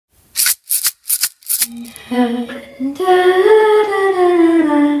You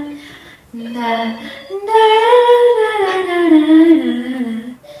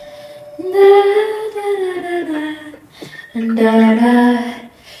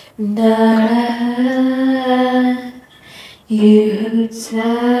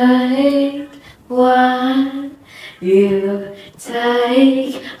take one, you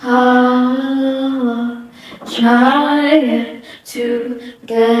take all, trying to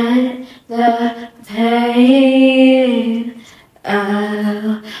get the pain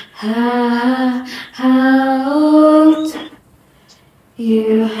out.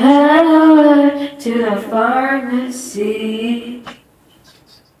 You head to the pharmacy.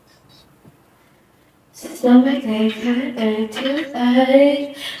 Stomach ache, headache,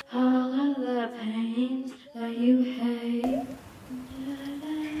 toothache, all of the pains that you hate.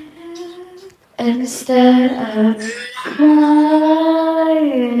 Instead of crying,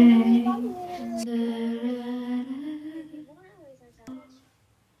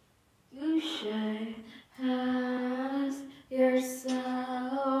 you should ask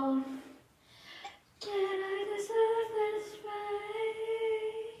yourself, did I deserve this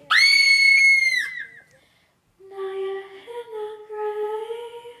fate? Now you're in the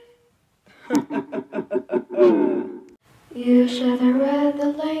grave. You should have read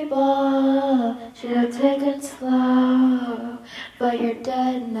the label, should have taken slow, but you're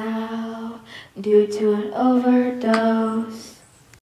dead now due to an overdose.